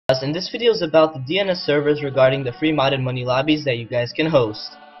Chaos, and this video is about the DNS servers regarding the free modded money lobbies that you guys can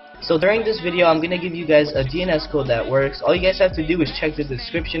host. So during this video, I'm going to give you guys a DNS code that works. All you guys have to do is check the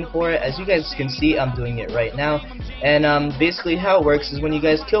description for it. As you guys can see, I'm doing it right now. And basically how it works is when you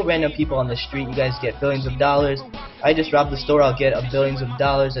guys kill random people on the street, you guys get billions of dollars. I just robbed the store, I'll get billions of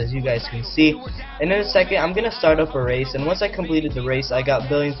dollars, as you guys can see. And in a second, I'm going to start up a race, and once I completed the race, I got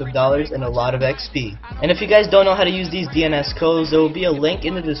billions of dollars and a lot of XP. And if you guys don't know how to use these DNS codes, there will be a link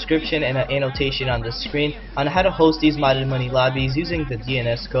in the description and an annotation on the screen on how to host these modded money lobbies using the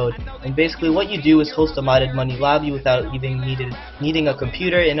DNS code. And basically what you do is host a modded money lobby without even needing a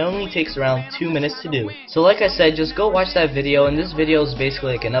computer, and it only takes around 2 minutes to do. So like I said, just go watch that video, and this video is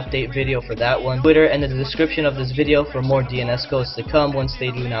basically like an update video for that one. Twitter and the description of this video for more DNS codes to come once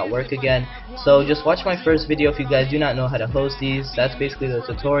they do not work again. So just watch my first video if you guys do not know how to host these. That's basically the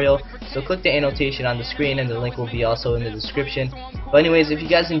tutorial. So click the annotation on the screen, and the link will be also in the description. But anyways, if you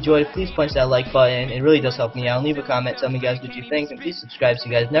guys enjoyed, please punch that like button. It really does help me out. Leave a comment, tell me guys what you think, and please subscribe so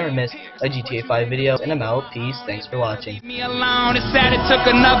you guys never miss a GTA 5 video. And I'm out. Peace. Thanks for watching. Me alone. It's sad it took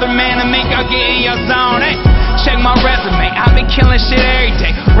another man to make I get in your zone. Hey, check my resume. I've been killing shit every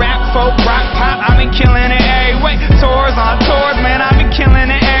day. Rap, folk, rock, pop. I've been killing it every way. Tours on tours, man. I've been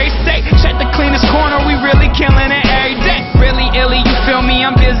killing it every state. Check the cleanest corner. We really killing it every day. Really illy, you feel me?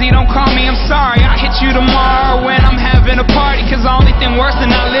 I'm busy. Don't call me. I'm sorry. I'll hit you tomorrow when I'm having a party. Cause the only thing worse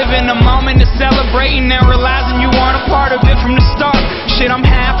than not living the moment is celebrating and realizing you weren't a part of it from the start. Shit, I'm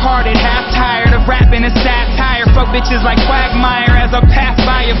half-hearted, half-tired of rapping and satire. Fuck bitches like Quagmire as I pass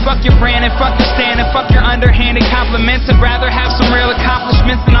by you. Fuck your brand and fuck your stand and fuck your underhanded compliments. I'd rather have some real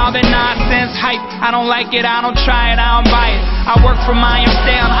accomplishments than all that nonsense hype. I don't like it, I don't try it, I don't buy it. I work for mine,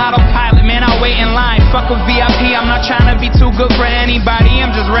 stay on autopilot. Man, I wait in line. Fuck a VIP, I'm not trying to be too good for anybody.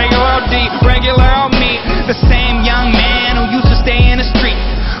 I'm just regular OD, regular old me. The same young man who used to stay in the street.